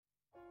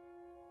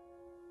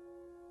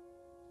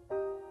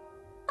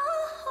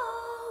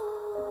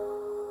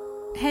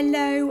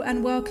Hello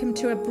and welcome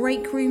to a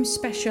Break Room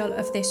special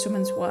of This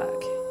Woman's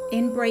Work.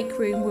 In Break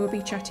Room we'll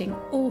be chatting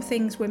all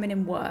things women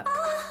in work,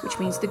 which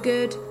means the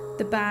good,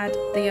 the bad,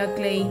 the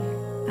ugly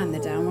and the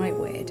downright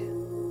weird.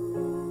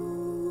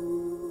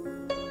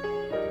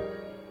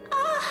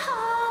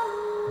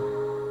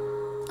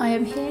 I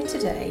am here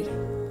today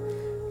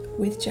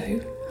with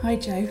Jo. Hi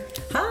Jo.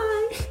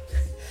 Hi.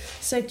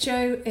 So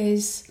Jo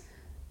is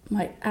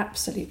my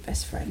absolute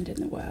best friend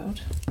in the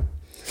world.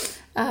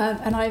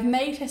 And I've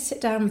made her sit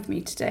down with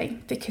me today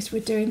because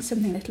we're doing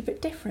something a little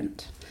bit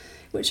different,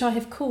 which I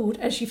have called,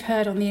 as you've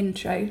heard on the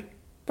intro,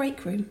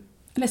 Break Room.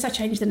 Unless I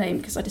change the name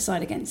because I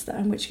decide against that,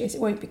 in which case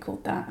it won't be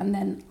called that, and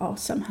then I'll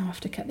somehow have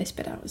to cut this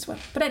bit out as well.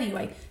 But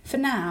anyway, for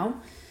now,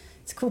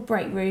 it's called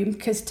Break Room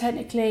because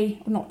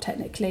technically, or not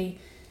technically,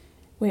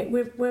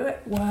 we're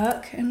at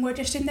work and we're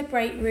just in the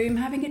break room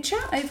having a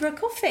chat over a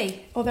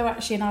coffee, although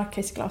actually in our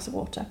case, a glass of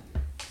water.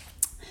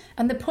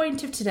 And the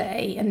point of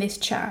today and this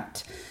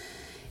chat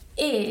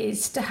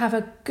is to have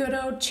a good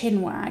old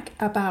chinwag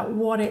about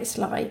what it's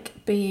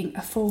like being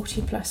a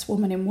 40 plus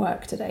woman in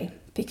work today,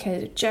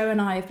 because Jo and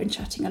I have been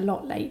chatting a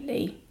lot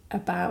lately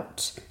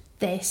about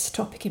this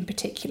topic in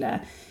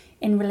particular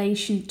in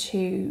relation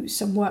to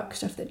some work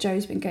stuff that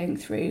Jo's been going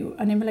through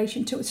and in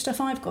relation to stuff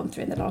I've gone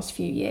through in the last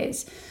few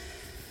years.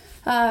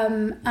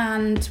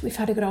 And we've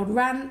had a good old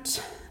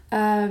rant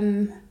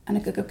and a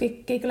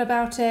good giggle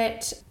about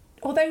it.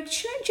 Although,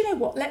 do you know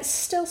what? Let's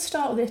still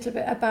start a little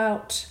bit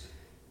about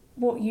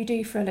what you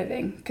do for a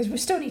living, because we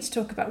still need to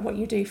talk about what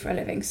you do for a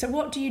living. So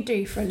what do you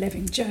do for a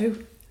living, Jo?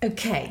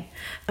 Okay.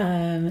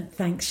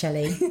 Thanks,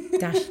 Shelley.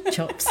 Dash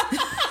chops.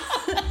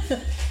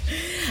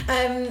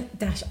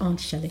 Dash Aunt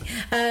Shelley.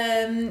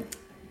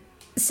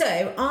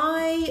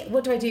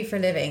 What do I do for a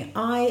living?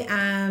 I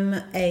am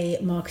a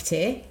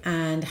marketeer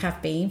and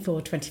have been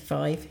for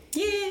 25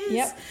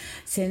 years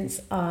since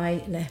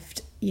I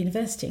left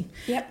university.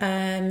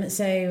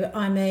 So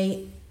I'm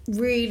a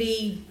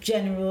really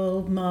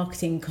general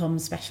marketing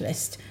comms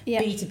specialist.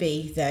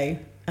 B2B though.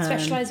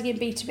 Specialising in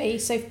B2B,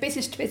 so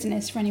business to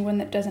business for anyone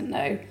that doesn't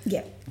know.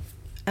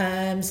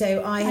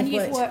 So I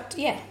have worked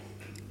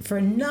for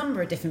a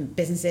number of different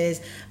businesses.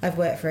 I've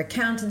worked for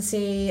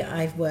accountancy,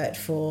 I've worked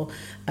for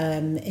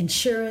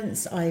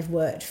insurance, I've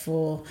worked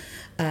for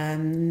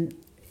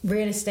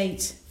real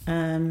estate.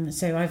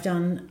 So I've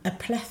done a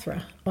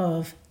plethora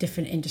of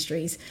different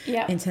industries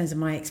in terms of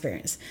my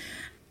experience.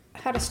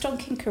 Had a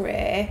stonking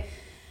career.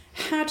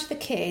 Had the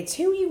kids.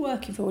 Who were you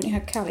working for when you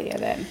had Callia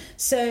then?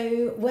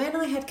 So when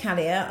I had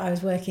Callia, I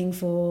was working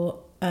for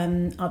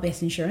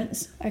RBS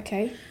Insurance.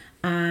 Okay.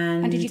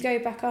 And did you go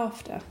back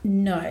after?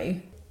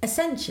 No.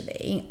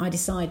 Essentially, I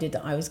decided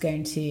that I was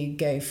going to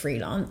go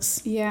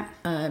freelance.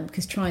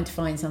 Because trying to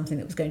find something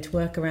that was going to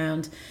work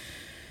around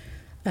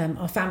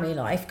our family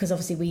life, because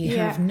obviously we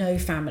have no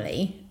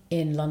family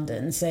in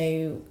London.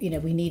 So,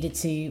 we needed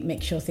to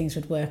make sure things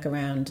would work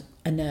around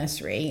a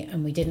nursery,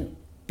 and we didn't,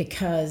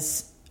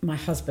 because my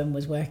husband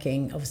was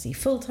working obviously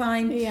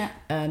full-time.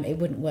 It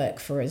wouldn't work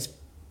for us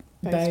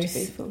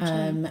both.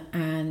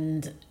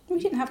 And we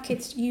didn't have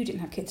kids. You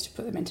didn't have kids to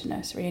put them into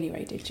nursery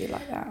anyway, did you?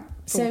 Like that.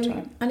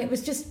 And it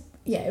was just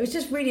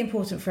really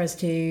important for us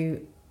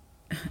to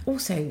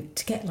also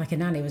to get like a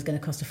nanny was going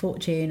to cost a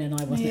fortune, and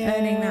I wasn't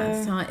earning that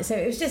at the time. So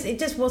it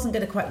just wasn't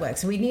going to quite work.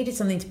 So we needed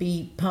something to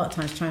be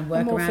part-time to try and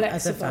work around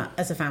as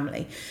a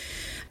family.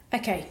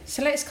 Okay,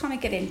 so let's kind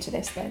of get into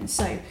this then.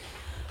 So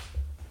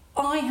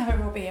I have a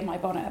real bee in my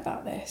bonnet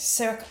about this.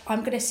 So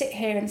I'm going to sit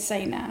here and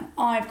say now,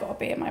 I've got a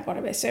bee in my bonnet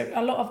about this. So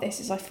a lot of this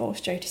is I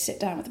forced Jo to sit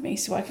down with me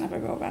so I can have a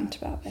real rant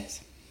about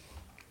this.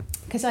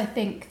 Because I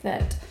think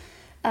that,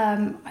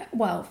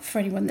 for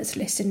anyone that's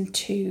listened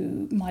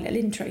to my little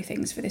intro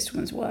things for This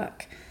Woman's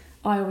Work,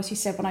 I obviously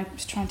said when I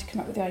was trying to come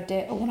up with the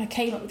idea, or when I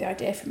came up with the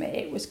idea from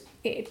it,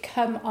 it had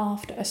come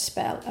after a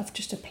spell of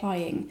just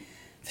applying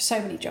for so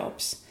many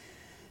jobs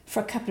for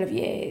a couple of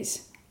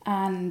years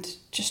and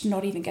just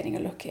not even getting a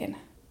look in.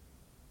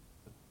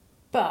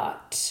 I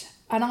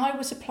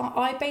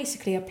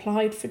basically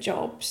applied for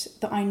jobs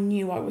that I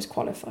knew I was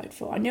qualified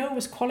for. I knew I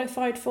was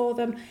qualified for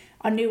them.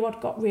 I knew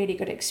I'd got really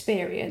good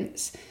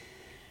experience.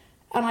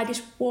 And I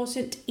just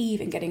wasn't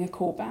even getting a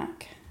call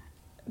back.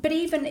 But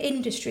even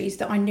industries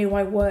that I knew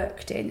I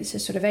worked in, so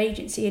sort of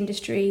agency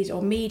industries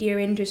or media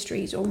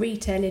industries or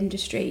retail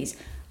industries,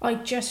 I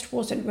just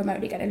wasn't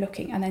remotely getting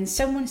looking. And then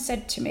someone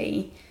said to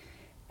me,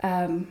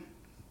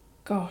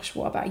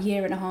 about a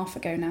year and a half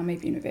ago now,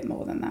 maybe even a bit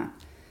more than that,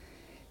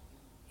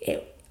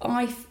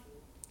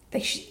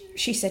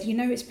 she said,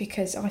 it's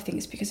because I think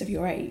it's because of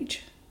your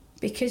age,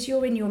 because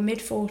you're in your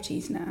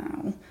mid-40s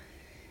now,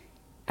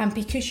 and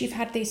because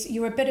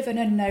you're a bit of an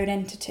unknown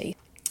entity.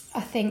 I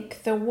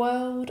think the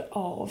world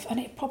of,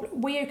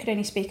 we could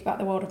only speak about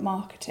the world of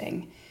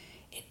marketing,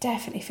 it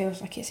definitely feels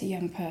like it's a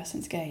young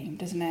person's game,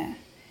 doesn't it?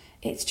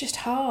 It's just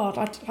hard.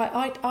 I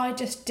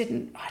just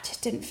didn't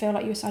feel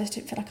like I just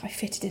didn't feel like I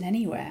fitted in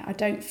anywhere. I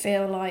don't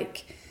feel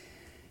like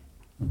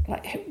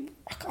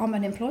I'm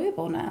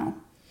unemployable now.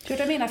 Do you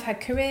know what I mean? I've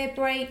had career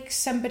breaks.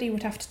 Somebody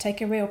would have to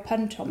take a real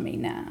punt on me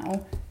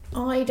now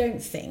I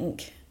don't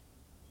think,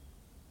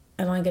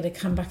 and I'm going to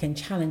come back and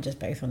challenge us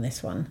both on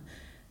this one,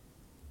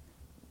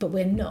 but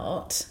we're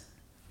not,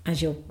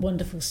 as your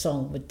wonderful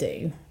song would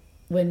do,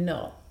 we're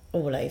not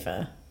all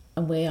over,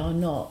 and we are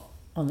not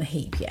on the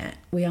heap yet.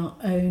 We are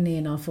only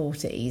in our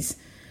 40s.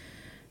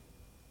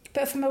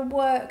 But from a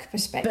work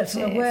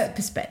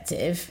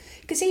perspective...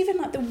 Because even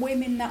like the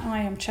women that I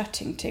am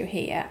chatting to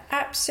here,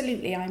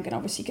 absolutely I'm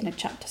obviously going to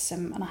chat to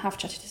some, and I have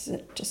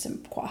chatted to some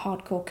quite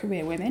hardcore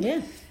career women.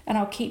 Yeah. And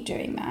I'll keep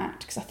doing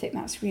that because I think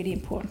that's really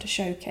important to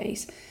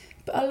showcase.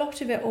 But a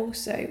lot of it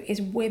also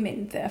is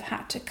women that have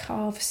had to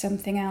carve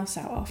something else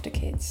out after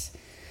kids.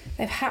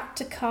 They've had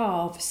to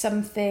carve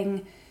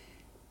something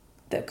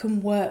that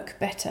can work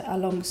better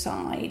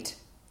alongside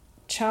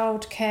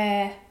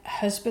childcare,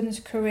 husbands'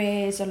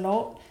 careers a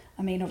lot.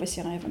 I mean,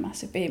 obviously, I have a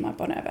massive bee in my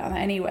bonnet about that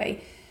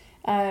anyway.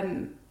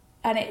 And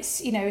it's,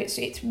 you know,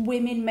 it's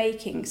women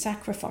making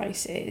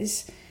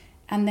sacrifices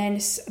and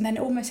then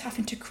almost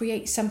having to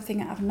create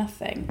something out of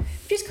nothing,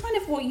 which is kind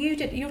of what you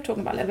did. You're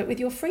talking about a little bit with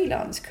your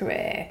freelance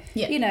career.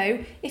 Yeah. You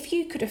know, if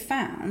you could have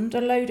found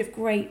a load of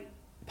great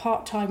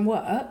part-time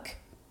work,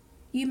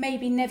 you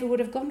maybe never would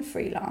have gone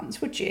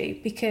freelance, would you?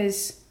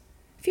 Because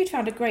if you'd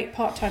found a great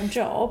part-time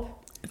job...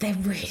 They're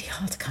really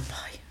hard to come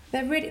by.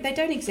 They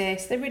don't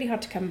exist. They're really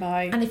hard to come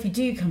by. And if you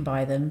do come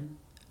by them,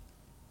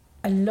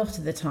 a lot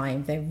of the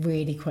time they're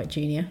really quite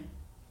junior.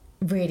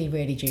 Really,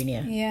 really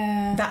junior.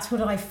 Yeah. That's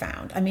what I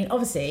found. I mean,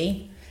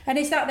 obviously... And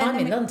is that then... I'm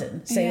in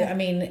London, so, yeah. I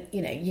mean,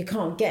 you know, you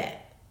can't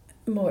get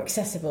more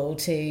accessible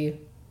to...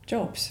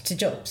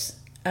 Jobs.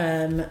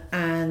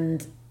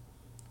 And,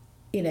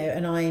 you know,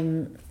 and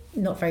I'm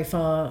not very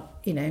far,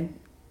 you know,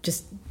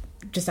 just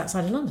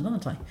outside of London,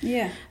 aren't I?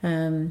 Yeah.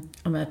 I'm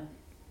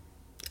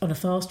on a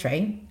fast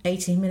train,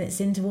 18 minutes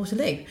into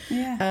Waterloo.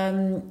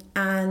 Yeah.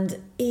 And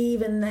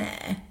even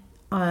there,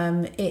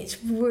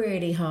 it's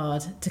really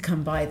hard to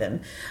come by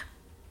them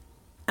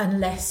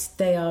unless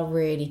they are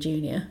really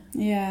junior.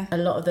 Yeah. A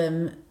lot of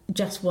them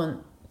just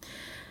want...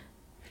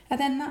 And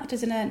then that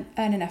doesn't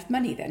earn enough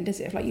money then, does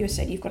it? Like you were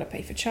saying, you've got to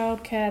pay for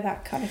childcare,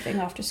 that kind of thing,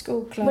 after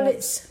school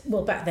clubs.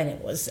 Well, back then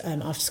it was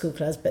after school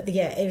clubs, but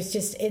yeah, it was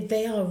just,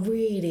 they are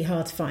really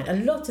hard to find. A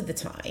lot of the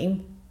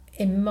time,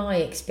 in my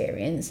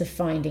experience of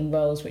finding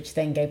roles which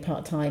then go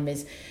part-time,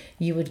 is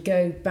you would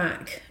go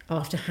back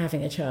after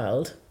having a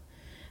child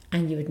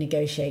and you would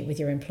negotiate with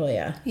your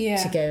employer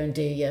to go and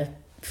do your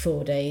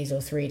 4 days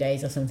or 3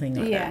 days or something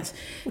like that.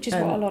 Which is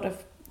what a lot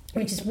of...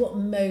 Which is what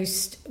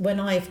most, when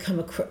I've come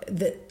across,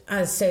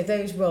 so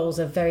those roles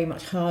are very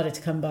much harder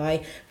to come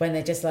by when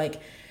they're just like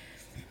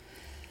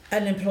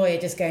an employer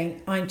just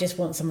going, I just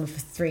want someone for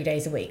 3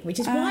 days a week, which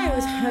is why I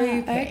was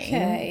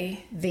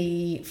hoping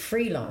the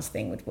freelance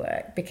thing would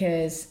work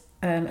because,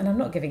 and I'm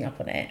not giving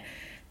up on it,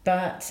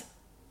 but,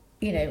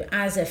 you know,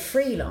 as a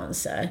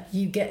freelancer,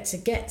 you get to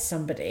get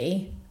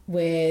somebody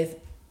with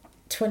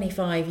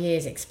 25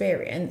 years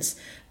experience,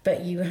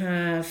 but you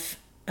have...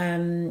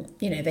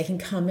 you know, they can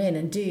come in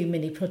and do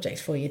mini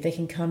projects for you. They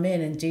can come in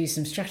and do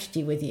some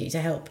strategy with you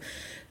to help,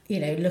 you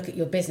know, look at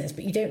your business.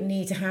 But you don't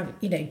need to have,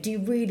 you know, do you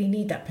really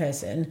need that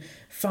person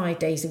 5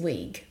 days a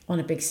week on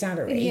a big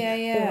salary?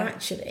 Yeah. Or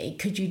actually,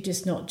 could you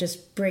just not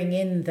just bring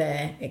in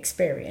their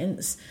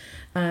experience,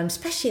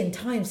 especially in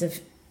times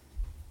of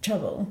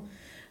trouble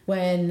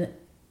when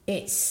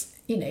it's,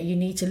 you know, you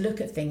need to look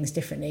at things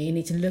differently. You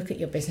need to look at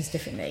your business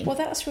differently. Well,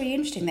 that's really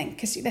interesting then,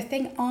 because the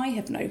thing I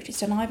have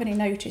noticed, and I've only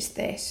noticed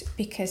this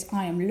because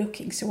I am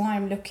looking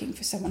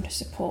for someone to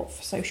support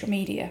for social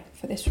media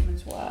for this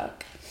woman's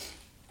work.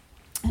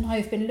 And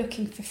I've been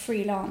looking for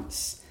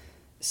freelance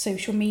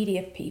social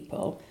media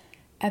people,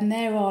 and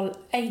there are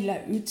A,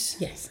 loads.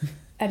 Yes.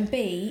 And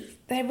B,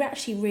 they're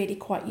actually really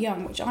quite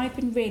young, which I've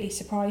been really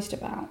surprised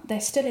about.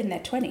 They're still in their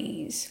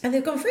 20s. And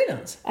they've gone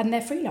freelance. And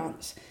they're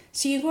freelance.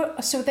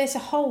 So there's a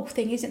whole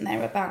thing, isn't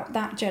there, about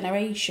that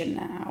generation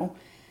now.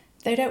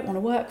 They don't want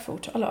to work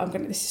full-time.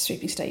 This is a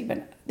sweeping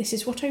statement. This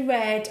is what I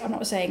read. I'm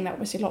not saying that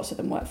obviously lots of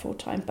them work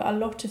full-time, but a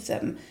lot of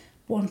them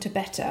want a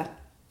better,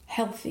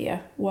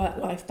 healthier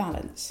work-life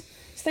balance.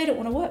 So they don't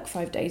want to work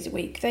 5 days a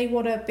week. They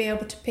want to be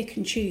able to pick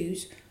and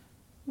choose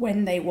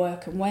when they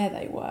work and where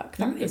they work.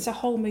 It's a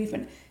whole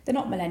movement. They're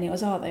not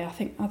millennials, are they? I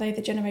think, are they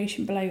the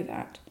generation below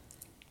that?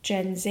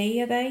 Gen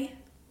Z, are they?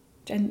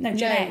 Gen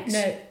X?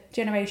 No.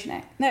 Generation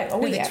X. No, are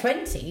we? The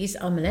 20s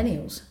are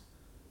millennials.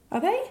 Are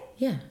they?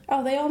 Yeah.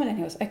 Oh, they are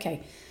millennials.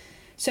 Okay.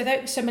 So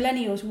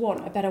millennials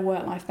want a better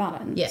work-life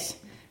balance. Yes.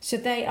 So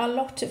a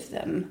lot of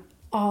them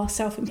are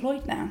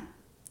self-employed now.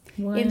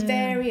 Wow. In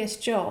various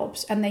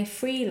jobs, and they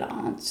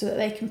freelance so that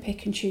they can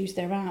pick and choose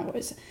their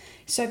hours.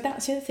 So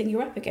that's the other thing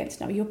you're up against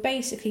now. You're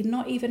basically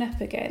not even up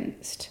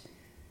against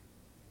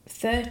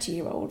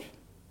 30-year-old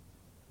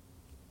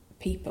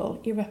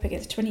people. You're up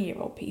against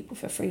 20-year-old people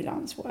for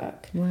freelance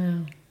work.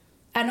 Wow.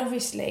 And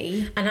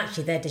obviously... And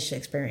actually their digital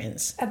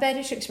experience... Their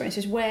digital experience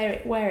is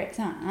where it's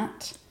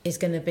at. Is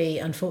going to be,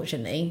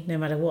 unfortunately, no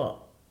matter what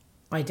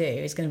I do,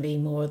 it's going to be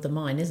more than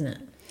mine, isn't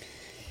it?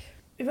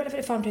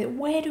 irrelevant if I'm doing it,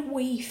 where do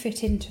we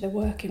fit into the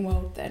working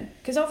world then?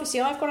 Because obviously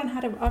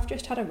I've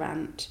just had a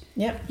rant.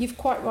 Yep. You've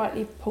quite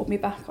rightly pulled me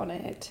back on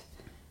it.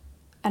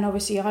 And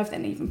obviously I've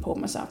then even pulled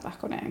myself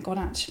back on it and gone,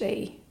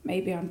 actually,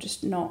 maybe I'm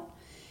just not.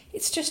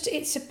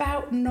 It's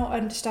about not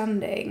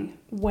understanding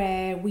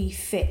where we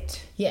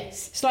fit.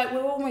 Yes. It's like we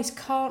almost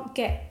can't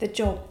get the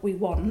job we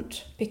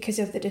want because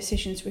of the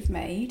decisions we've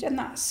made, and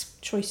that's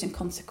choice and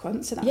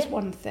consequence, and that's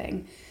one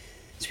thing.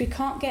 So we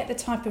can't get the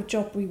type of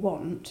job we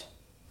want.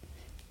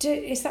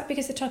 Is that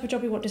because the type of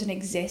job we want doesn't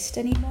exist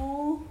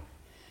anymore?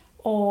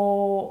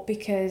 Or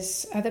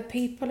because other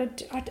people are...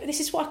 this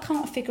is what I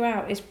can't figure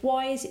out, is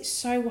why is it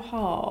so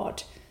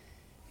hard?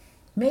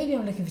 Maybe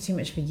I'm looking for too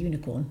much of a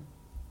unicorn.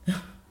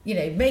 You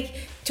know,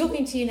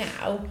 talking to you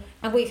now,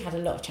 and we've had a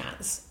lot of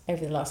chats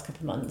over the last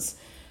couple of months,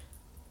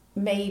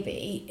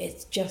 maybe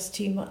it's just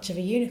too much of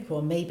a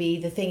unicorn. Maybe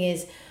the thing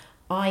is,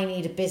 I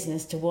need a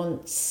business to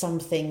want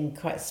something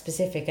quite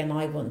specific, and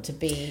I want to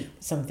be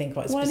something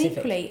quite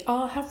specific. Well, and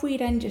equally, have we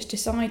then just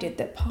decided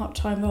that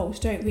part-time roles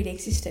don't really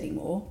exist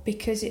anymore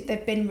because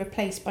they've been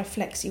replaced by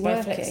flexi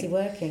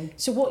working?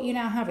 So what you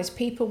now have is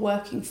people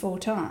working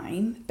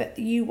full-time, but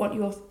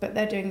but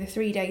they're doing the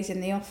 3 days in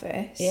the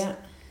office. Yeah.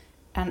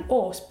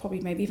 Or probably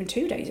maybe even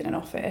 2 days in an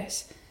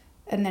office,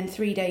 and then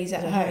 3 days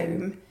at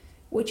home,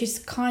 which is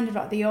kind of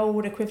like the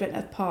old equivalent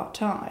of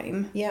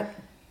part-time. Yep.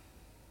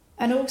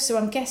 And also,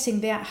 I'm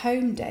guessing the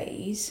at-home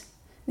days,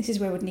 this is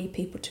where we'd need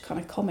people to kind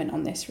of comment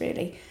on this,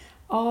 really,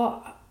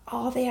 are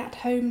the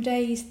at-home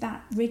days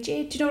that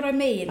rigid? Do you know what I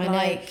mean? I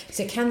know.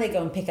 So can they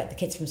go and pick up the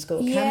kids from school?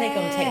 Can they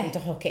go and take them to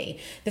hockey?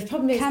 The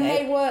problem is, can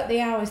they work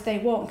the hours they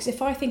want? Because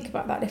if I think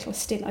about that little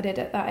stint I did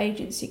at that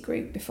agency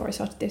group before I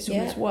started this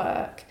woman's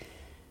work,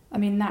 I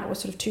mean, that was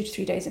sort of 2 to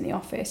 3 days in the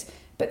office.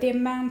 But the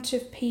amount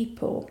of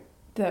people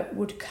that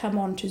would come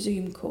on to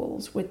Zoom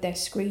calls with their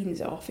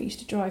screens off, it used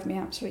to drive me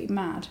absolutely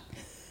mad.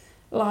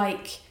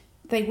 Like,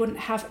 they wouldn't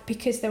have,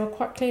 because they were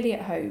quite clearly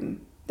at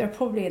home, they were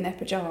probably in their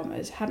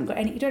pyjamas, hadn't got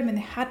any, you know what I mean?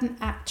 They hadn't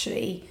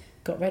actually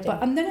got ready.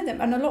 And none of them,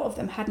 and a lot of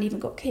them hadn't even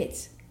got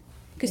kids.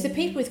 Because the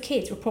people with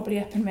kids were probably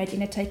up and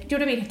ready and do you know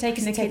what I mean?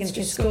 Taking the kids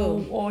to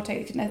school or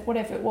taking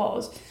whatever it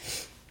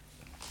was.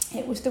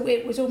 It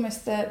was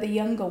almost the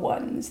younger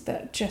ones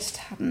that just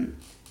hadn't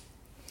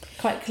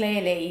quite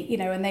clearly, you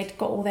know, and they'd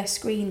got all their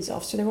screens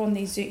off, so they're in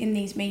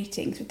these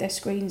meetings with their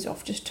screens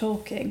off, just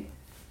talking.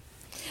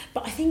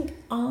 But I think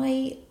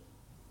I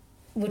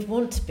would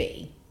want to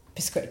be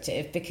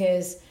prescriptive,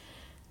 because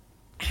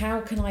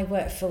how can I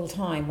work full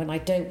time when I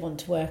don't want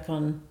to work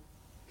on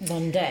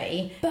one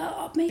day?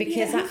 But maybe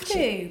you have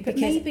to.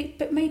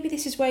 But maybe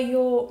this is where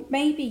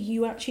maybe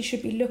you actually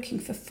should be looking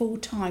for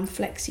full-time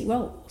flexi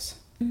roles.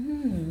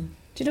 Mm.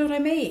 Do you know what I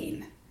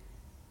mean?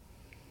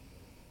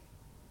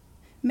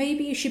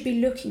 Maybe you should be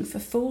looking for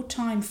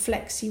full-time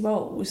flexi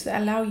roles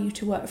that allow you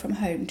to work from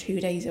home 2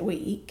 days a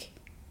week.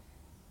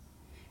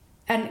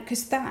 And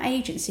because that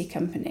agency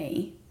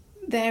company,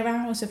 their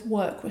hours of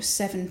work were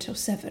 7 till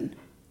 7.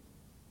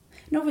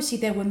 And obviously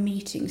there were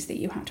meetings that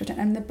you had to attend.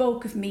 And the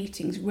bulk of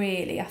meetings,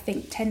 really, I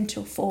think 10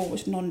 till 4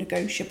 was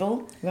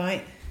non-negotiable.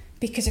 Right.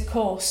 Because, of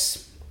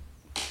course,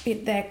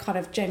 they're kind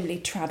of generally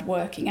trad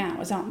working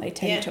hours, aren't they?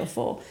 10 till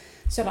 4.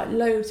 So, like,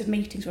 loads of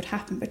meetings would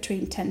happen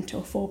between 10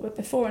 till 4. But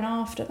before and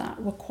after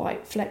that were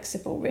quite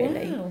flexible,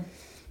 really. Wow.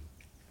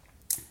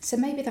 So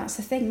maybe that's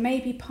the thing.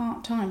 Maybe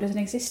part-time doesn't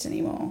exist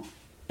anymore.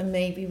 And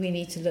maybe we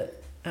need to look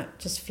at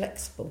just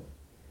flexible.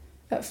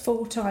 At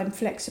full-time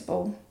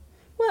flexible.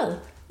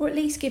 Well, or at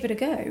least give it a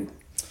go.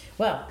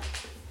 Well,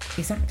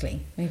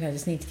 exactly. Maybe I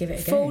just need to give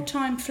it a go.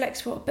 Full-time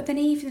flexible. But then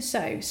even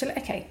so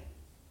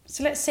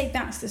let's say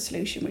that's the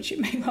solution, which it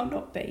may well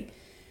not be.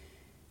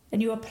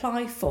 And you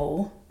apply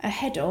for a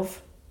head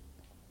of,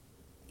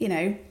 you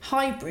know,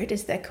 hybrid,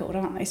 as they're called,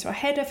 aren't they? So a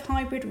head of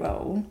hybrid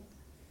role.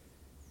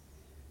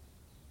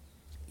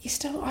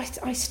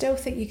 I still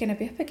think you're going to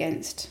be up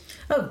against.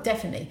 Oh,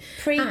 definitely.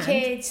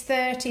 Pre-kids,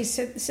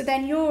 30s. So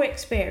then your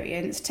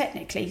experience,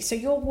 technically, so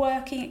your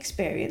working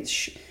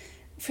experience,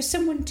 for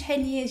someone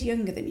 10 years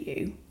younger than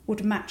you,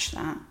 would match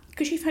that.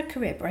 Because you've had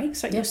career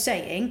breaks, like you're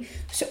saying.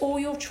 So all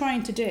you're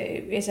trying to do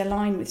is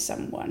align with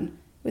someone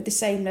with the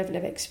same level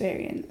of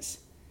experience.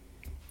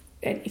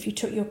 And if you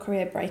took your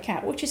career break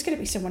out, which is going to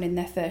be someone in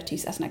their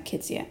 30s that hasn't had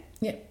kids yet.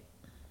 Yeah.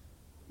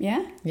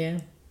 Yeah? Yeah.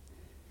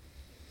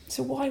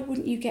 So why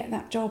wouldn't you get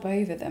that job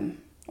over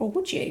them? Or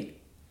would you?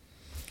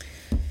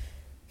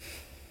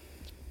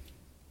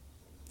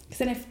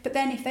 But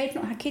then if they've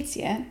not had kids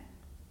yet,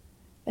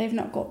 they've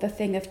not got the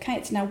thing of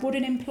kids. Now, would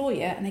an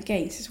employer, and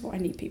again, this is what I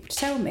need people to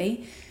tell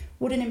me,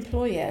 would an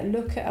employer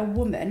look at a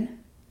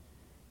woman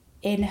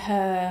in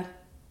her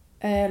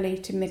early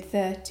to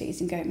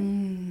mid-30s and go,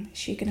 is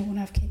she going to want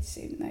to have kids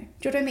soon, though?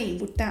 Do you know what I mean?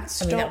 Would that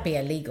stop? I mean, that'd be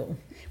illegal.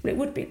 Well, it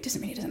would be. It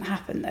doesn't mean it doesn't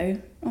happen,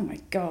 though. Oh, my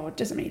God,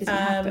 doesn't mean it doesn't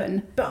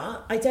happen.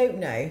 But I don't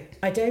know.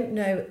 I don't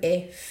know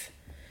if...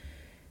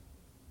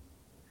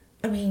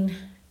 I mean,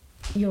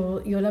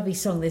 your lovely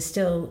song, there's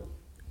still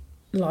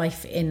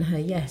life in her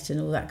yet and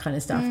all that kind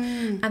of stuff.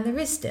 And there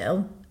is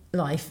still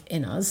life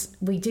in us,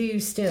 we do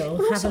still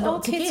have a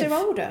lot to give.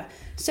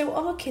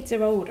 Our kids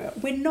are older.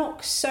 We're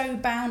not so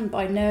bound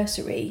by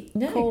nursery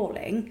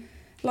calling.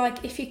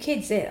 Like, if your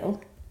kid's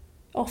ill,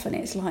 often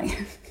it's like,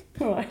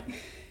 all right,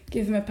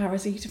 give them a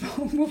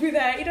paracetamol, we'll be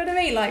there. You know what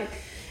I mean? Like,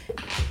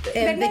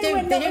 they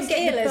don't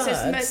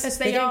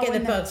get the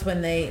bugs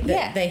when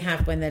they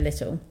have when they're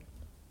little.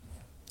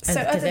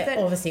 Because they're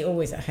obviously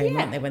always at home,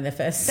 aren't they, when they're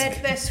first...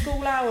 Their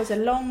school hours are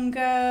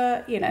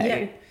longer, you know.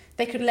 Yeah.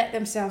 They could let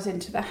themselves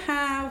into the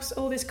house,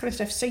 all this kind of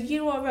stuff. So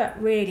you are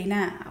at, really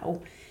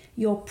now,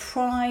 your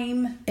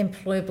prime...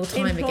 Employable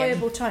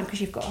time, because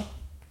you've got a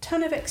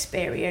ton of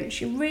experience,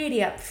 you're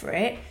really up for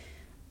it.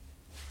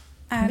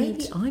 And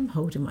maybe I'm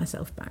holding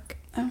myself back.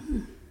 Oh.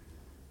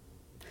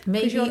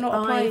 Maybe you're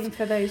not applying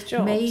for those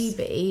jobs.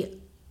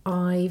 Maybe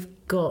I've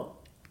got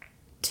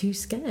too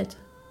scared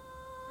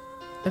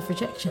of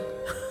rejection.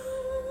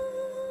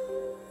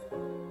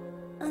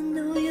 I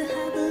know you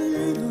have a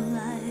little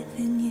life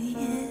in you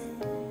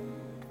yet.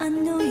 I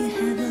know you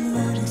have a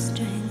lot of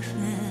strength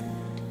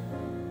left.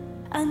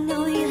 I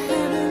know you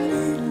have a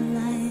little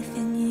life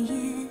in you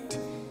yet.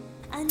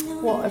 I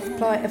know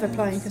of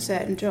applying for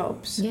certain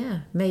jobs? Yeah,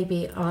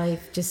 maybe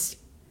I've just...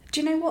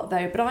 Do you know what,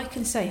 though? But I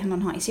can say, hang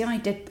on,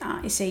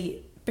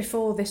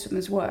 before this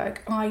woman's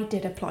work, I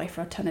did apply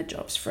for a ton of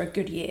jobs for a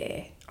good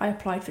year. I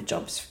applied for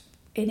jobs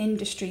in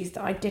industries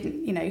that I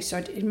didn't, you know, so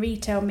I did in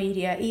retail,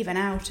 media, even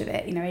out of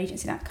it, you know,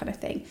 agency, that kind of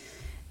thing.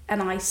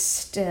 And I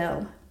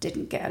still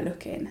didn't get a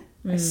look in.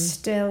 I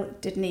still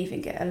didn't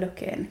even get a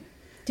look in.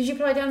 Did you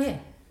apply down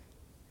here?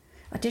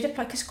 I did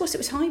apply, because of course it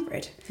was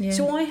hybrid. Yeah.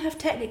 So I have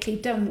technically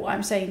done what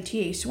I'm saying to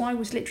you. So I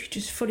was literally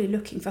just fully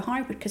looking for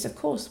hybrid, because of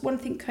course one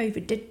thing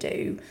COVID did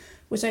do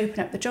was open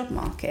up the job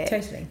market.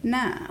 Totally.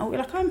 Now,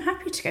 like, I'm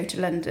happy to go to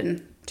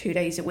London 2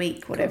 days a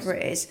week, whatever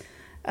it is.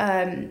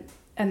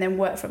 And then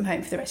work from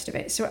home for the rest of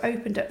it. So it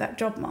opened up that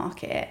job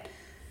market.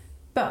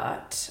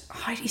 But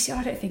I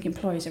don't think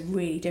employers are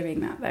really doing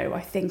that, though. I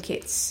think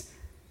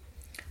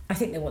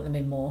they want them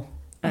in more.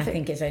 I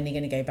think it's only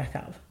going to go back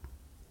up.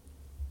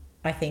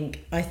 I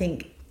think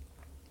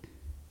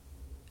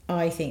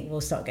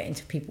we'll start getting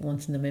to people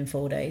wanting them in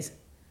 4 days.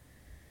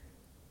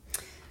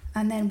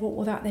 And then what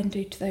will that then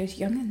do to those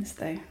young'uns,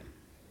 though?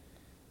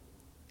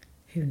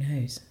 Who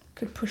knows?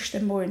 Could push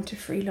them more into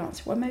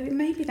freelance. Well,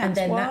 maybe that's why. And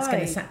then that's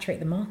going to saturate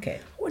the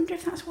market. I wonder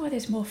if that's why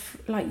there's more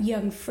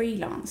young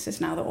freelancers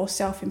now, or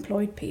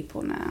self-employed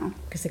people now.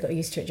 Because they got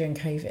used to it during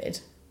COVID,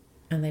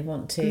 and they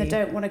want to. And they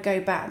don't want to go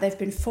back. They've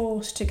been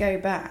forced to go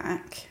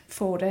back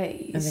 4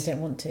 days. And they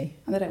don't want to.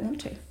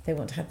 They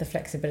want to have the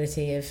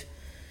flexibility of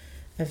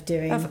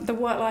doing... Of the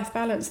work-life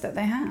balance that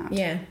they have.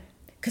 Yeah.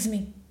 Because, I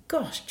mean,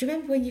 gosh, do you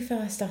remember when you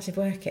first started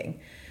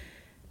working?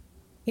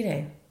 You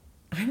know...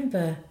 I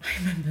remember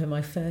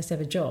my first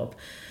ever job.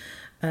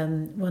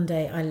 One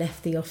day I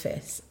left the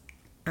office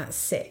at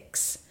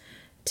 6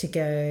 to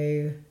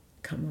go,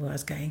 can't remember where I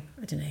was going,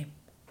 I don't know,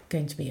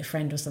 going to meet a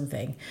friend or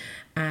something.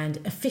 And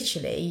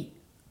officially,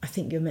 I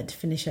think you're meant to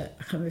finish at,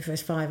 I can't remember if it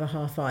was 5 or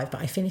 5:30,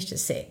 but I finished at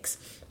 6.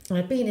 And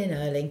I'd been in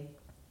early.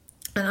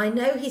 And I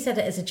know he said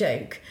it as a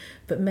joke,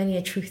 but many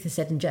a truth is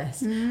said in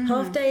jest.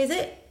 Half day, is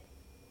it?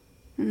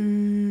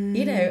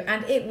 You know,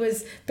 and it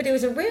was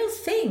a real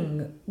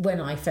thing when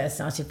I first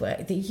started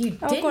work, that you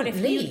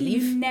didn't leave.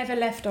 You never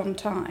left on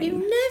time. You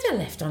never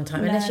left on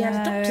time unless you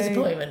had a doctor's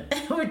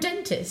appointment or a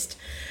dentist.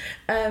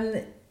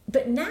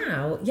 But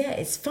now, yeah,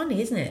 it's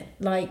funny, isn't it?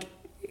 Like,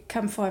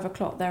 come 5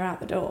 o'clock, they're out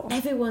the door.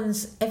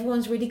 Everyone's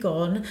really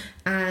gone,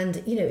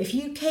 and you know, if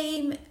you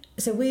came.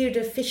 So we would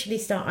officially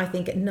start, I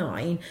think, at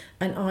 9,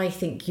 and I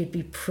think you'd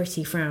be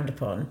pretty frowned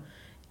upon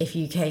if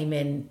you came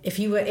in. If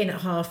you were in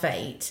at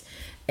 7:30.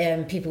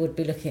 People would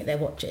be looking at their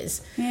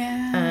watches.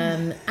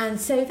 Yeah. And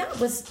so that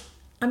was,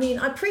 I mean,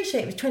 I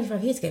appreciate it was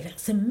 25 years ago, but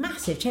that's a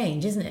massive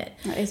change, isn't it?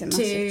 That is a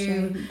massive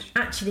change.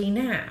 Actually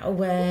now,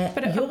 where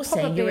you're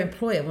saying your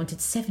employer wanted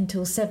 7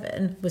 till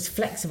 7 was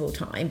flexible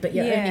time, but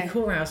your only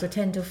core hours were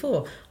 10 till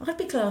 4. I'd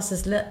be classed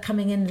as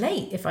coming in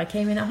late if I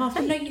came in at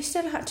 7:30. No, you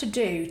still had to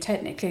do,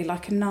 technically,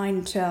 like a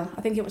 9 till,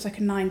 I think it was like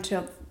a 9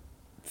 till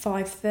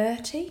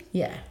 5:30.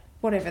 Yeah.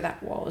 Whatever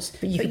that was,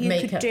 but you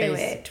could do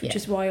it, which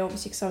is why,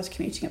 obviously, because I was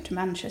commuting up to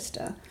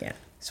Manchester. Yeah.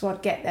 So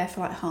I'd get there for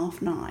like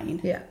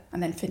 9:30. Yeah.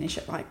 And then finish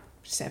at like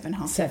 7,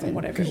 7:30,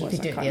 whatever it was. You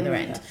could do it at the other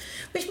end,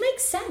 which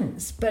makes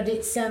sense. But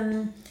it's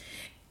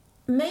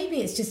maybe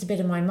it's just a bit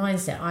of my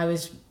mindset. I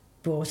was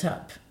brought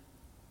up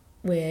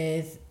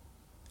with,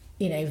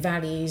 you know,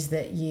 values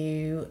that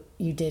you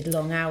did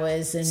long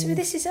hours, and so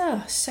this is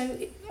us. So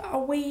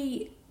are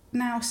we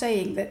now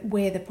saying that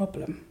we're the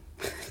problem?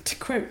 To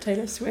quote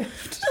Taylor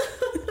Swift.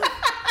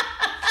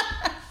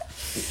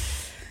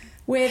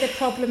 We're the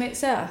problem,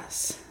 it's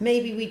us.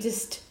 Maybe we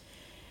just...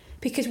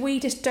 Because we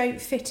just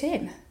don't fit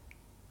in.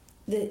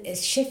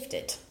 It's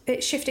shifted.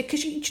 It's shifted.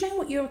 Because do you know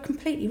what? You're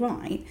completely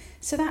right.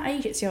 So that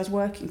agency I was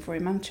working for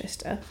in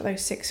Manchester for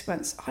those 6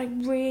 months, I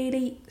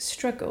really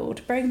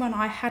struggled. Bearing in mind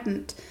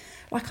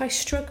I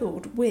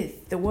struggled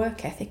with the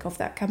work ethic of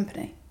that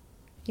company.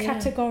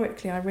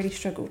 Categorically, I really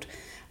struggled.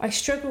 I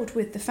struggled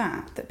with the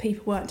fact that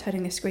people weren't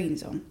turning their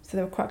screens on. So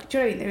they were quite, do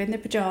you know what I mean? They were in their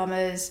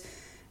pyjamas,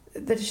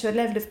 the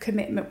level of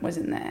commitment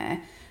wasn't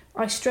there.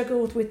 I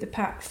struggled with the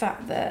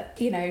fact that,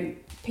 you know,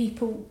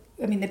 people,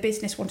 I mean, the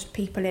business wanted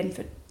people in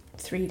for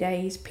 3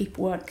 days.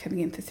 People weren't coming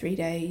in for 3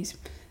 days.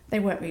 They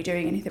weren't really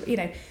doing anything, you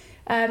know.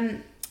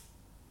 And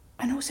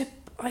also,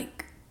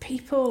 like,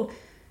 people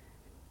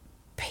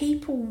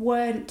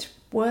weren't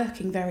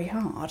working very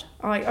hard.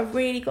 I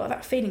really got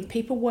that feeling.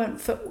 People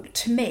weren't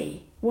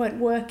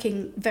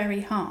working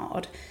very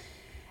hard.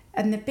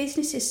 And the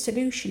business's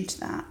solution to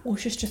that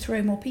was just to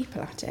throw more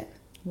people at it.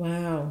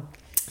 Wow.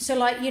 So,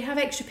 like, you'd have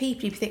extra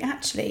people, you'd think,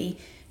 actually,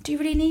 do you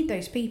really need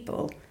those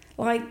people?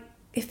 Like,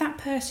 if that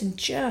person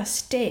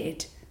just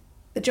did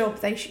the job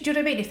they should, do you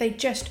know what I mean? If they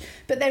just,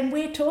 but then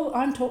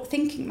I'm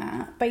thinking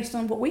that based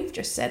on what we've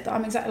just said, that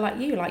I'm exactly like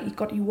you,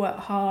 you work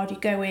hard, you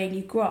go in,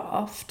 you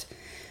graft.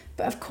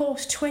 But of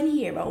course,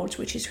 20-year-olds,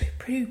 which is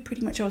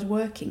pretty much I was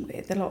working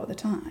with a lot of the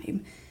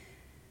time,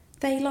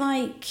 they're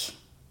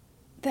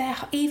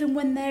even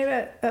when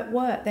they're at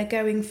work, they're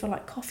going for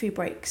like coffee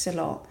breaks a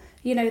lot.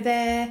 You know,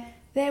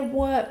 their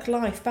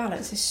work-life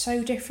balance is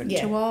so different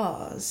to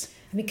ours.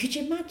 I mean, could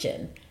you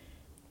imagine,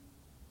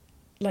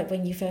 like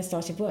when you first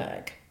started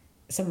work,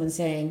 someone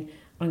saying,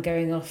 I'm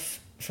going off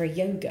for a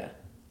yoga?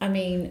 I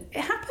mean,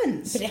 it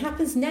happens. But it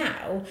happens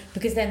now,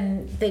 because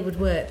then they would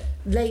work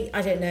late,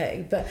 I don't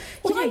know. But,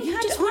 I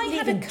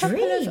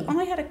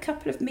had a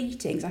couple of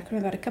meetings, I can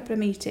remember I had a couple of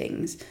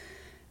meetings,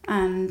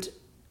 and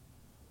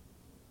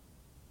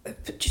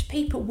just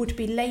people would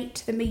be late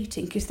to the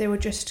meeting because they were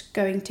just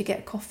going to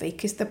get coffee,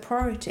 because the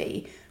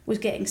priority was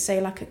getting, say,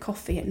 like a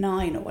coffee at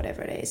 9 or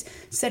whatever it is.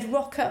 Said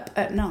rock up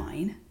at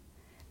 9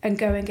 and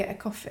go and get a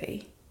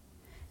coffee.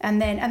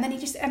 And then he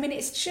just, I mean,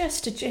 it's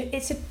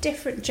a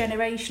different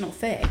generational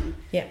thing.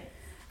 Yeah.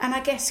 And I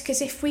guess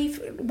because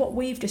what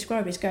we've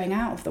described is going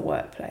out of the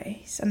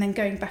workplace and then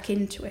going back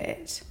into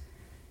it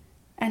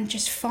and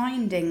just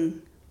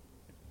finding,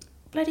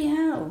 bloody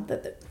hell,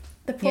 that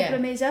the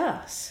problem is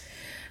us.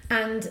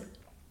 And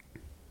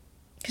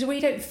because we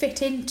don't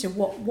fit into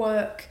what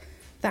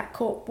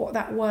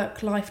that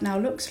work life now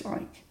looks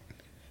like.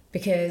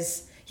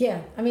 Because,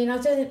 I mean,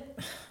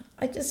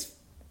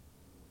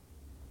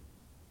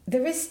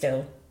 there is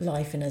still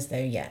life in us though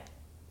yet,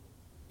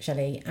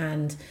 Shelley,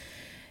 and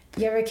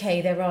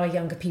okay, there are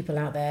younger people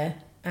out there,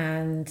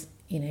 and,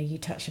 you know, you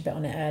touched a bit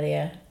on it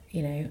earlier,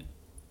 you know,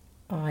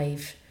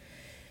 I've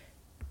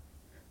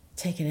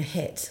taken a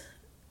hit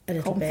a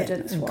little bit,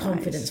 and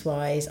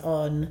confidence-wise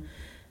on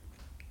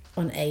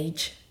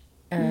age,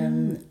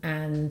 and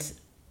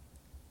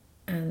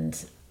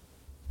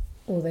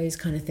all those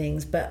kind of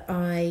things, but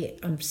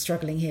I'm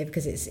struggling here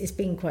because it's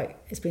been a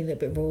little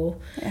bit raw.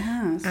 It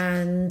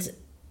has.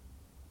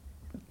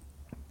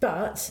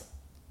 But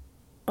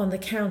on the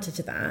counter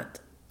to that,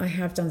 I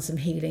have done some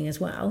healing as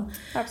well.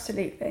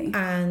 Absolutely.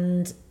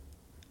 And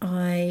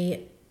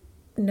I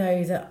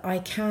know that I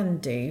can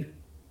do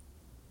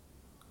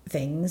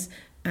things,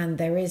 and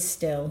there is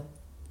still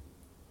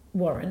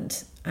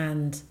warrant,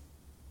 and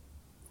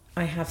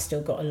I have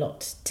still got a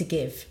lot to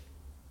give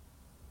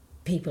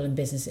people and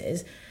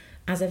businesses,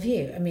 as have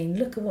you. I mean,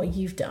 look at what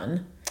you've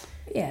done.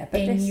 Yeah,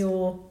 but in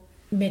your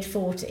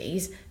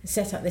mid-40s,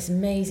 set up this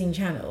amazing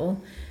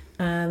channel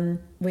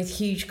with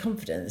huge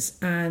confidence,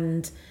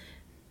 and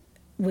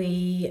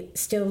we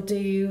still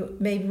do,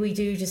 maybe we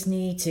do just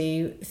need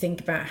to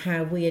think about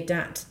how we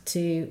adapt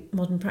to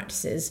modern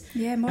practices.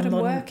 Yeah, modern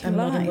working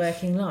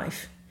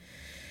life.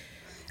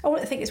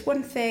 I think it's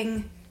one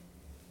thing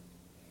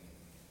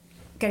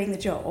getting the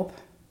job,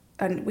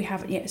 and we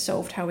haven't yet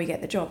solved how we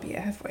get the job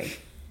yet, have we?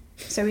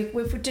 So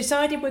we've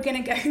decided we're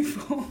going to go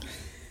for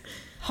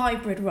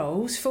hybrid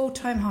roles,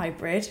 full-time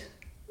hybrid.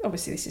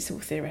 Obviously, this is all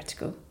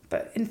theoretical,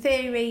 but in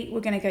theory,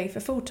 we're going to go for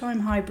full-time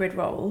hybrid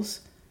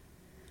roles.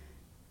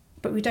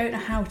 But we don't know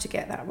how to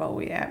get that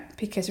role yet,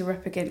 because we're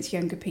up against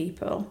younger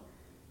people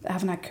that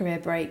haven't had career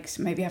breaks,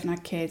 maybe haven't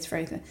had kids, for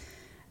anything.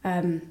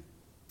 And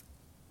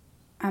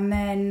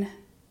then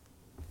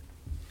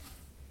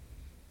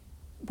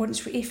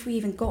if we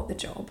even got the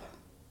job,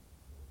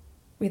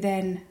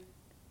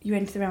 you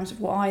enter the realms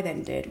of what I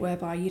then did,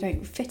 whereby you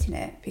don't fit in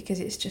it because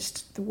it's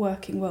just, the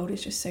working world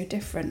is just so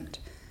different.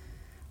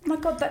 Oh my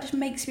God, that just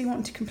makes me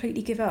want to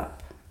completely give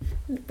up.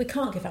 We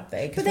can't give up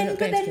though, because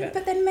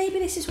but then maybe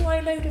this is why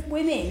a load of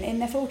women in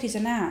their 40s are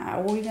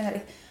now, or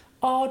even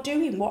are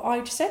doing what I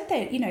just said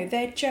there. You know,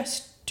 they're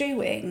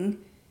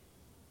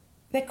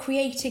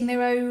creating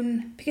their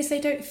own, because they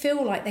don't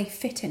feel like they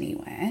fit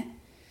anywhere,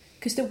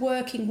 because the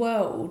working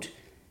world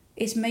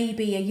is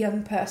maybe a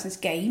young person's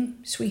game,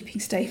 sweeping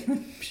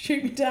statement,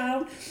 shooting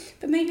down,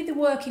 but maybe the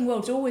working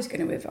world's always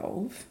going to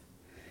evolve.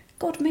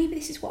 God, maybe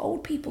this is what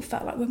old people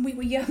felt like when we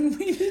were young.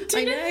 We just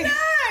didn't know.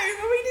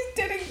 We just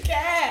didn't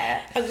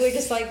care. And we were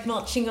just like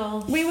marching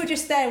off. We were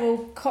just there all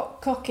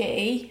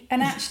cocky,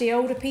 and actually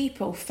older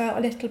people felt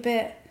a little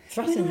bit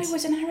threatened. I mean, I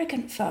was an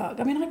arrogant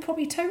fuck. I mean, I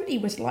probably totally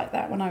was like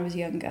that when I was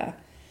younger.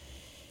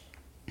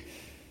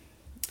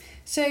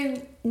 So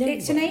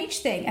it's an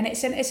age thing, and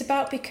it's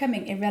about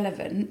becoming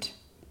irrelevant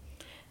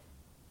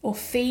or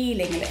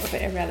feeling a little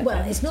bit irrelevant.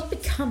 Well, it's not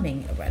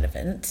becoming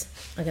irrelevant.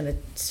 I'm going to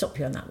stop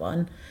you on that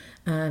one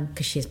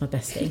because she is my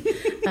bestie.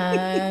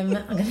 I'm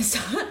going to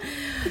start.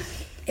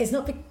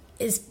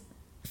 It's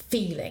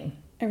feeling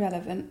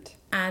irrelevant,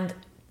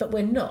 but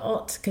we're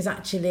not, because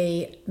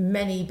actually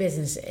many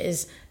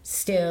businesses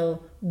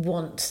still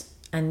want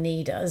and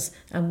need us,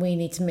 and we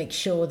need to make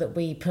sure that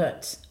we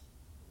put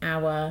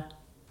our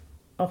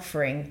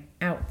offering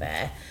out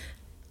there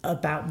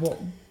about what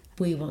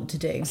we want to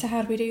do. So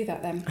how do we do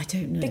that then? I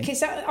don't know.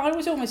 Because I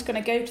was almost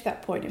going to go to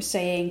that point of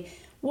saying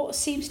what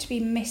seems to be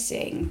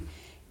missing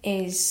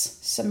is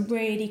some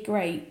really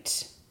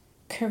great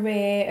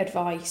career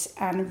advice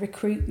and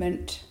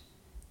recruitment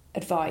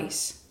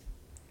advice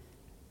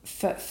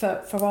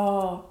for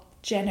our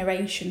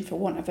generation, for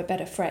want of a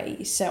better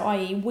phrase. So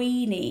i.e.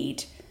 we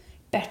need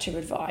better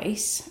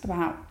advice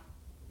about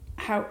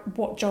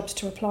what jobs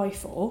to apply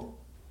for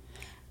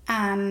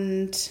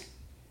and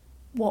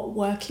what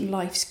working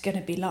life's going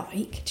to be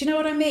like. Do you know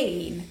what I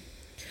mean?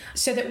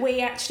 So that we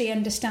actually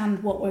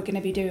understand what we're going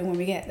to be doing when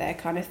we get there,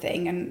 kind of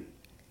thing. And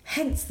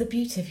hence the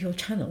beauty of your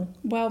channel.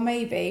 Well,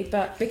 maybe,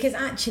 but because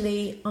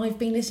actually I've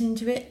been listening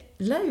to it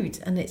loads,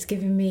 and it's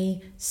given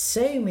me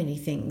so many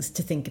things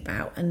to think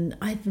about, and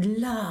I've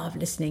loved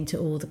listening to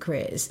all the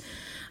careers,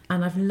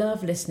 and I've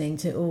loved listening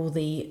to all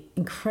the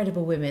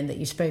incredible women that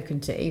you've spoken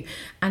to.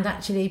 And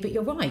actually, but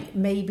you're right,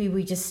 maybe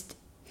we just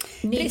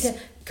need to,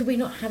 could we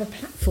not have a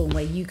platform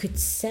where you could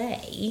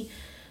say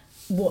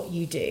what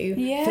you do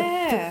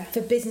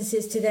for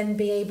businesses to then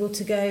be able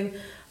to go,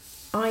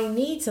 I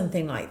need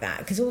something like that?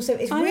 Because also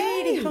it's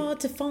really hard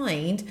to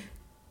find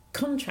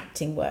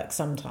contracting work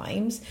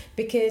sometimes,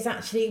 because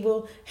actually,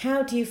 well,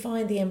 how do you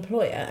find the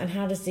employer and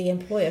how does the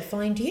employer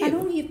find you? And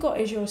all you've got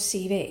is your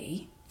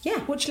CV. Yeah.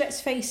 Which,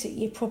 let's face it,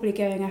 you're probably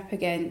going up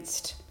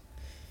against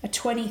a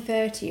 20,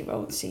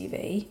 30-year-old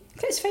CV.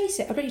 Let's face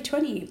it, a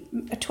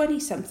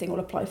 20-something will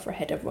apply for a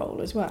head of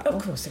role as well.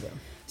 Of course they will.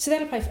 So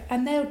they'll apply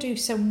and they'll do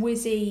some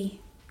whizzy,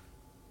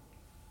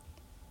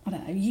 I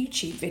don't know,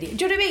 YouTube video.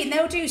 Do you know what I mean?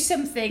 They'll do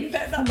something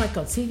that... Oh my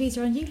God, CVs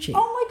are on YouTube.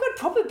 Oh my God,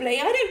 probably.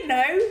 I don't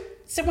know.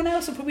 Someone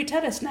else will probably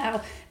tell us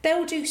now.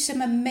 They'll do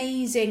some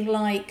amazing,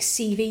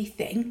 CV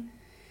thing.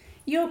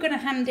 You're going to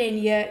hand in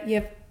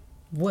your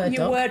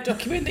Word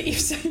document that you've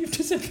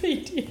saved as a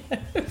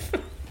PDF.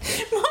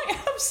 Might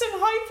have some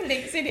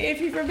hyperlinks in it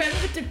if you've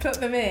remembered to put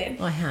them in.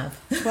 I have.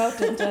 Well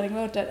done, darling,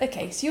 well done.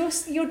 Okay, so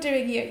you're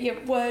doing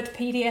your Word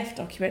PDF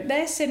document.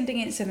 They're sending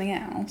it something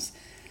else.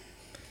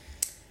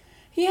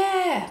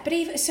 Yeah, but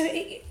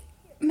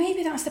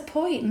maybe that's the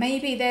point.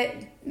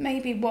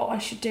 Maybe what I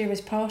should do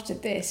as part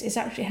of this is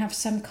actually have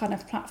some kind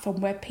of platform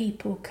where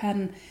people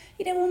can,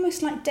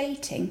 almost like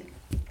dating.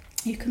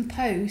 You can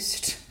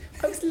post.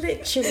 I was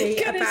literally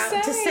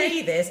about to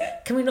say this.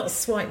 Can we not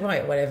swipe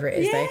right or whatever it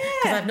is though?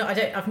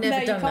 Because I've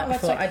never done that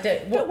before. I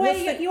don't. But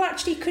where you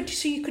actually could,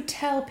 so you could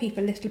tell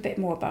people a little bit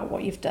more about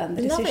what you've done,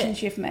 the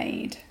decisions you've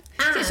made.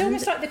 So it's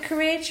almost like the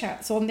career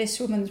chats on this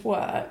woman's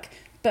work,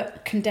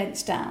 but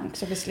condensed down.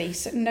 Because obviously,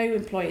 no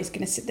employer is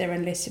going to sit there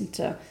and listen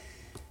to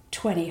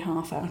 20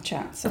 half-hour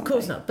chats. Of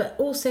course not. But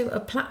also a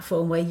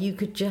platform where you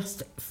could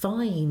just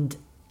find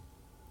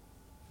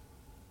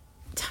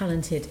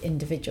talented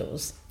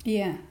individuals.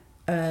 Yeah.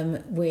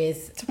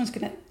 With someone's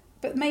gonna,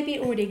 but maybe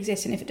it already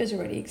exists, and if it does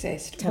already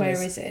exist,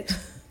 where is it?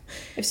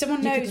 If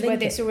someone knows where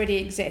this already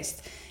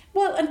exists,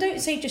 well, and don't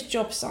say just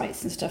job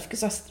sites and stuff,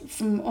 because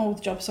from all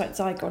the job sites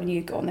I got and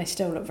you got on, they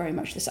still look very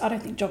much this. I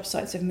don't think job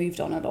sites have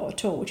moved on a lot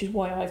at all, which is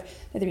why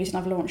the reason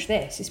I've launched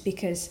this is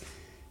because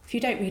if you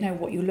don't really know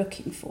what you're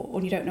looking for,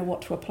 or you don't know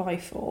what to apply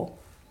for,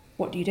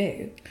 what do you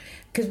do?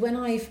 Because when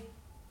I've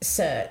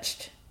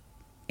searched,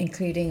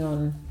 including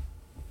on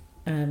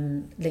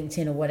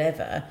LinkedIn or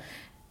whatever,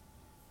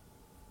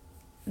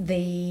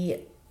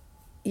 the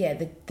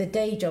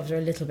day jobs are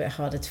a little bit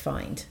harder to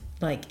find.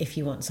 Like if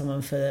you want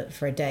someone for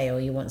a day, or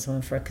you want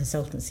someone for a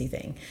consultancy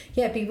thing.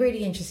 Yeah, it'd be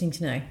really interesting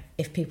to know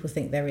if people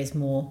think there is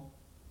more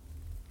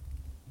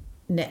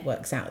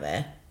networks out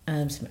there,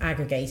 some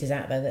aggregators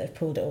out there that have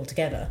pulled it all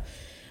together.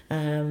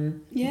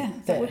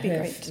 That would be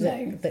great to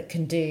know. That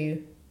can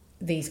do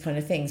these kind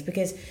of things,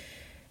 because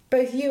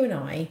both you and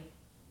I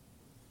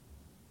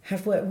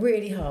have worked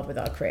really hard with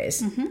our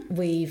careers. Mm-hmm.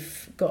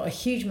 We've got a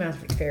huge amount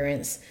of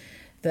experience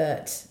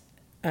that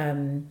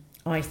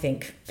I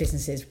think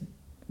businesses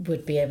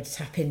would be able to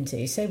tap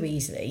into so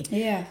easily.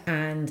 Yeah.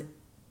 And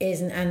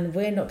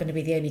we're not going to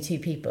be the only two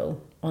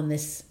people on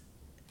this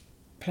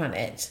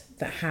planet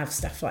that have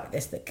stuff like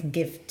this that can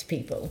give to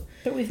people.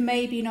 But we've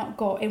maybe not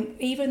got,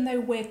 even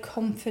though we're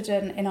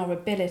confident in our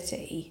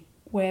ability,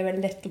 we're a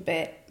little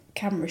bit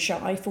camera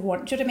shy for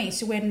one. Do you know what I mean?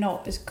 So we're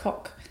not as I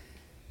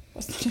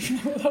don't even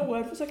know what that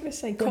word was. I going to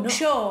say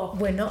cocksure.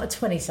 We're not a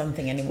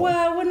 20-something anymore.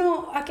 Well, we're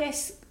not. I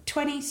guess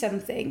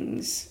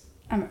 20-somethings.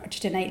 I'm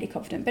just innately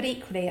confident, but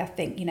equally, I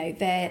think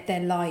their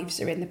lives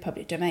are in the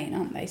public domain,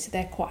 aren't they? So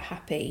they're quite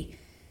happy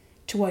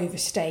to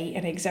overstate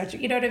and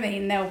exaggerate. You know what I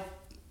mean? They'll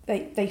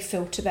they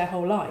filter their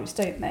whole lives,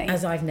 don't they?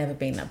 As I've never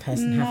been that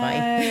person, have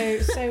I?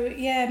 So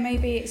yeah,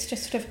 maybe it's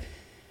just sort of,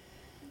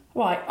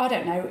 right, I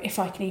don't know if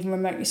I can even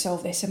remotely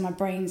solve this, and my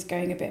brain's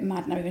going a bit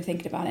mad now even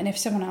thinking about it. And if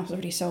someone else has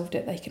already solved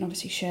it, they can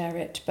obviously share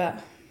it.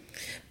 But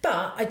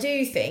I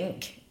do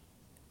think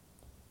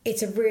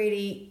it's a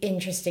really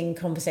interesting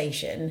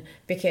conversation,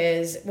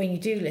 because when you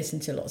do listen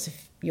to lots of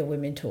your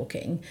women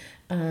talking,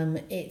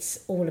 it's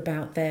all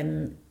about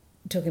them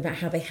talking about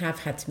how they have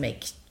had to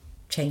make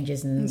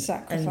changes and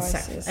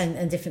sacrifices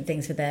and different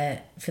things for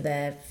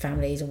their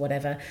families or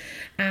whatever.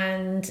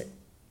 And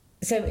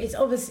so it's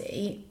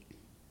obviously,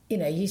 you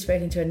know, you've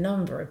spoken to a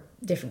number of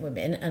different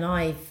women, and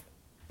I've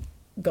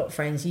got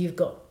friends, you've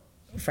got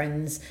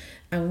friends,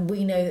 and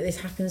we know that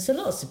this happens to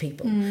lots of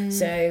people.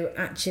 So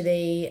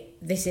actually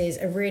this is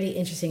a really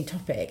interesting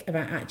topic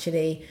about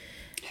actually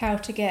how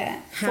to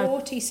get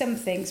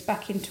 40-somethings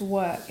back into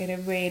work in a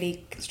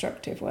really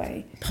constructive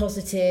way,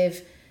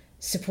 positive,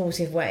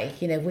 supportive way.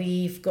 You know,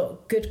 we've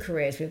got good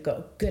careers, we've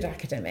got good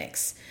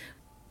academics,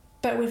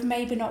 but we've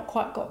maybe not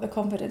quite got the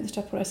confidence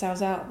to put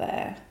ourselves out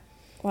there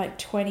like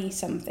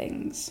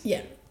 20-somethings.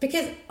 Yeah,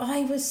 because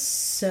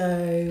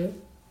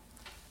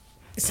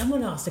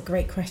someone asked a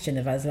great question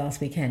of us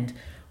last weekend.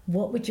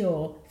 What would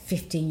your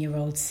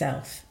 15-year-old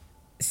self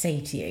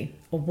say to you?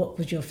 Or what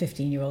would your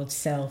 15-year-old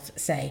self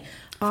say?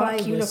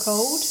 You look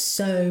old.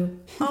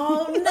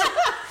 Oh no!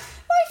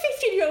 My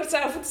 15-year-old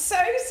self would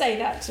so say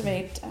that to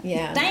me.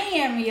 Yeah.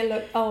 Damn, you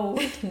look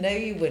old. No,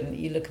 you wouldn't.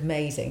 You look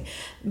amazing.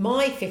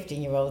 My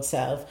 15-year-old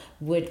self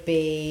would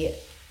be,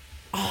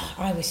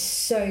 I was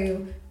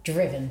so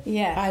driven.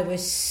 Yeah. I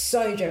was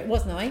so driven,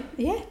 wasn't I?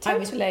 Yeah,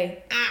 totally. I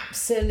was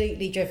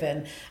absolutely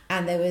driven.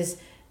 And there was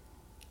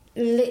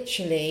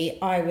literally,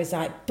 I was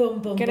like, boom,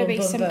 boom, gonna boom, be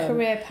boom, some boom.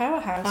 career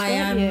powerhouse. I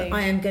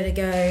am going to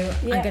go.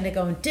 Yeah. I'm going to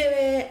go and do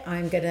it.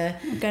 I'm going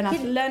out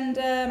to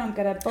London. I'm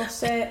going to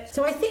boss it.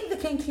 So I think the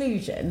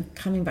conclusion,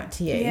 coming back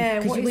to you,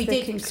 because we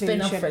did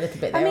spin off for a little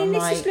bit there. I mean,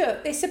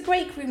 it's a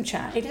break room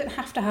chat. It doesn't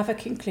have to have a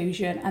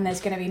conclusion, and there's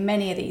going to be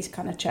many of these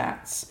kind of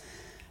chats.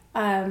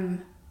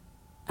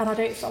 And I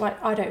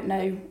don't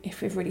know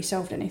if we've really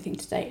solved anything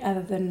today,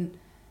 other than,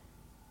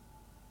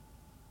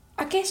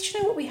 I guess, you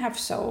know what we have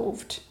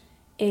solved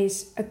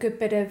is a good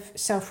bit of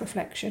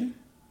self-reflection,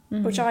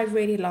 which I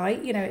really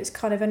like. You know, it's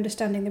kind of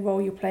understanding the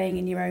role you're playing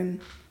in your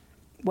own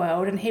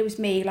world. And here was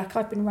me, like,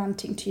 I've been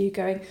ranting to you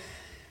going,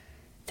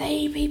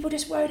 people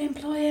just won't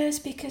employ us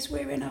because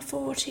we're in our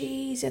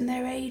 40s and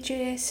they're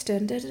ageist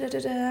and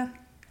da-da-da-da-da.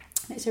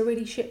 It's a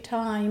really shit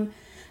time.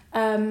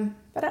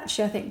 But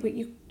actually, I think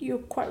you're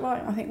quite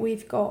right. I think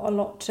we've got a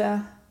lot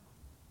to,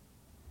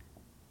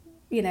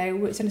 you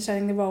know, it's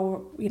understanding the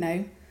role, you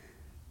know,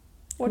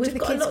 what do the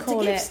kids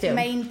call it? Still.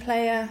 Main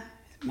player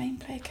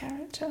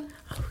character.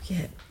 Oh,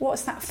 yeah.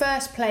 What's that?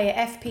 First player,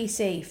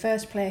 FPC,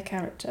 first player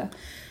character.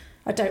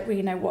 I don't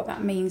really know what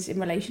that means in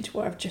relation to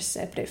what I've just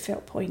said, but it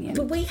felt poignant.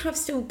 But we have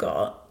still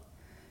got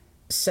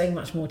so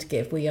much more to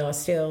give. We are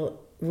still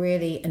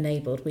really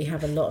enabled. We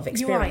have a lot of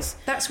experience. You're right.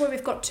 That's where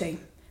we've got to.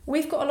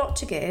 We've got a lot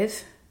to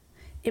give.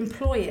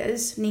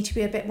 Employers need to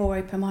be a bit more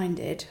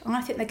open-minded. And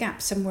I think the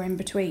gap's somewhere in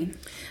between.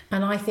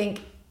 And I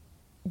think,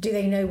 do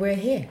they know we're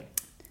here?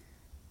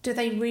 Do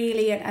they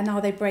really, and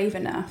are they brave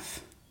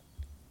enough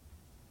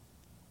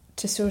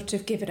to sort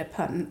of give it a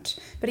punt?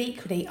 But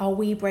equally, are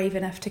we brave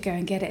enough to go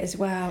and get it as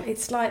well?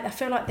 It's like, I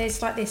feel like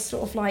there's like this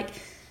sort of like,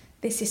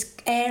 this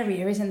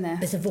area, isn't there?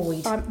 There's a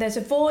void. There's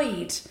a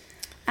void.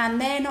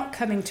 And they're not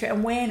coming to it,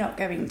 and we're not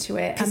going to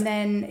it. And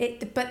then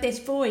but this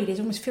void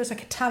almost feels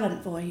like a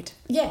talent void.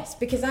 Yes,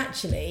 because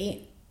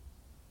actually,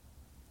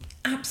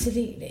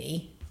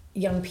 absolutely,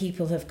 young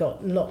people have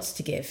got lots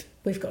to give.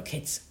 We've got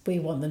kids. We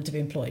want them to be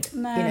employed.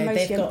 No, you know,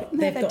 they've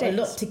got a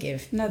lot to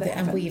give. No, they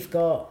haven't. And we've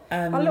got.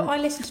 I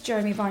listened to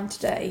Jeremy Vine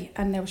today,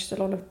 and there was just a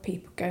lot of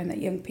people going that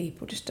young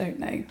people just don't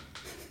know.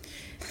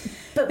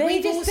 But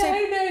they just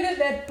don't know that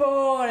they're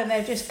born, and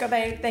they've just got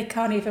they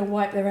can't even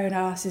wipe their own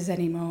asses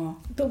anymore.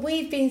 But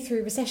we've been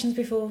through recessions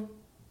before.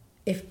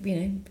 If you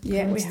know,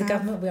 we the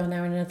government, we are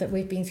now in another.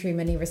 We've been through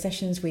many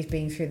recessions. We've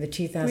been through the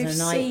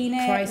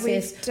 2009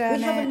 crisis.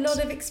 We have a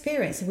lot of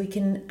experience, and we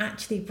can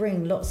actually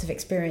bring lots of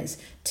experience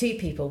to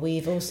people.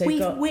 We've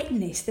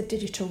witnessed the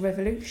digital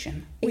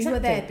revolution. Exactly. We were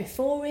there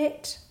before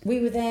it. We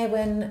were there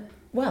when.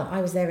 Well,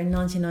 I was there in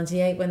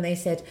 1998 when they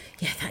said,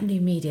 yeah, that new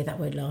media, that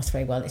won't last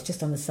very well. It's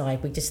just on the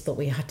side. We just thought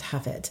we had to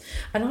have it.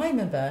 And I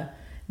remember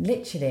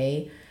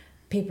literally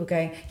people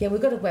going, yeah,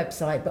 we've got a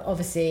website, but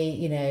obviously,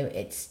 you know,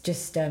 it's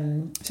just...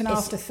 it's an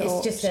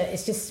afterthought.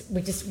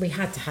 We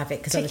had to have it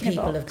because other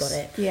people have got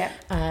it. Yeah.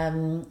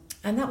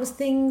 And that was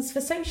things for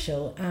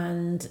social,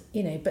 and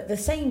you know, but the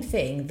same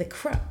thing, the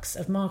crux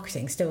of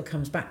marketing still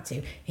comes back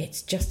to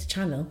it's just a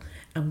channel,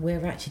 and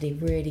we're actually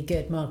really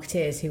good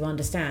marketeers who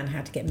understand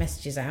how to get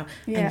messages out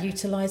and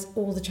utilise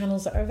all the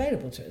channels that are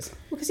available to us.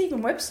 Well, because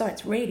even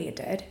websites really are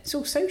dead. It's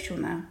all social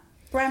now.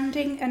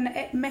 Branding and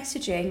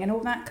messaging and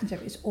all that comes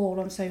over. It's all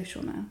on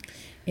social now.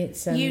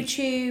 It's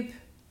YouTube,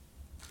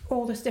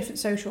 all those different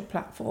social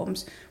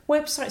platforms.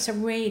 Websites are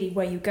really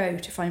where you go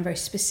to find very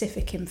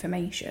specific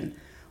information.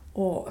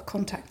 or a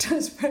contact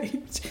us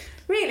page.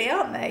 Really,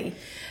 aren't they?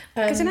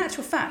 Because in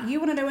actual fact, you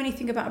want to know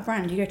anything about a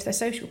brand, you go to their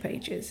social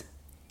pages.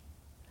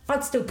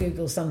 I'd still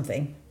Google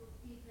something.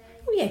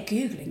 Oh yeah,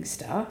 Googling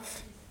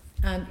stuff.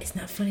 Isn't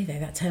that funny though?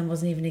 That term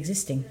wasn't even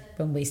existing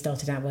when we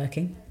started out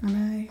working. I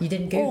know. You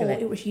didn't Google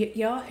it. It was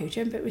Yahoo, do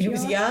you remember? It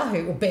was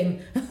Yahoo or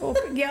Bing. Or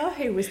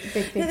Yahoo was the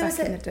big thing back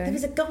in the day. There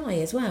was a guy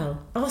as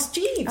well. Ask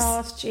Jeeves.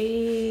 Ask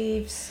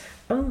Jeeves.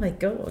 Oh my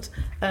God.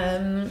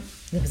 There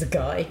was a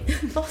guy.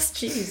 Ask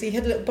Jeeves. He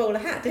had a little bowler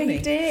hat, didn't he?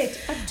 He did.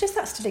 Just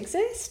that still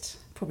exists.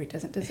 Probably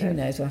doesn't, does it? Who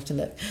knows? We'll have to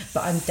look.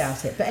 But I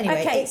doubt it. But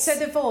anyway. Okay, so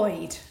the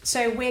void.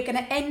 So we're going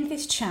to end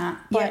this chat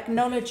by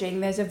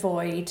acknowledging there's a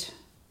void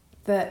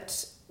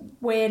that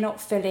we're not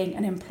filling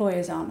and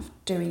employers aren't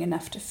doing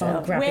enough to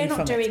fill. We're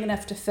not doing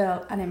enough to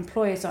fill and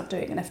employers aren't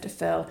doing enough to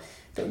fill.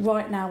 But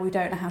right now we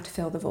don't know how to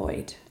fill the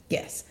void.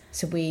 Yes.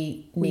 So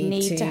we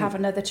need to have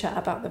another chat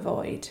about the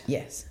void.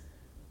 Yes.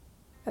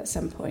 At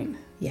some point.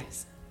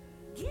 Yes.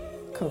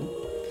 Cool.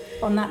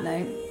 On that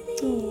note.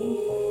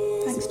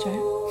 Thanks, Jo.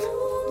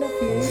 Love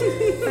you.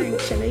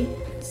 Thanks, Shelley.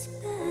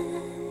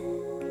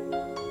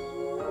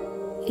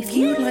 If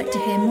you would like to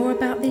hear more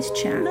about this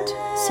chat,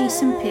 see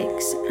some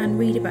pics and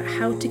read about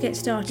how to get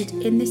started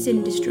in this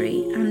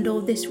industry and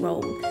or this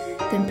role,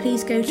 then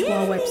please go to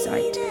our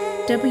website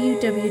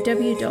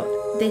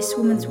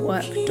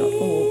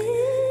www.thiswomanswork.org.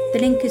 The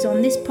link is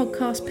on this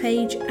podcast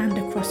page and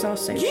across our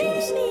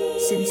socials.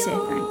 Sincere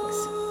thanks.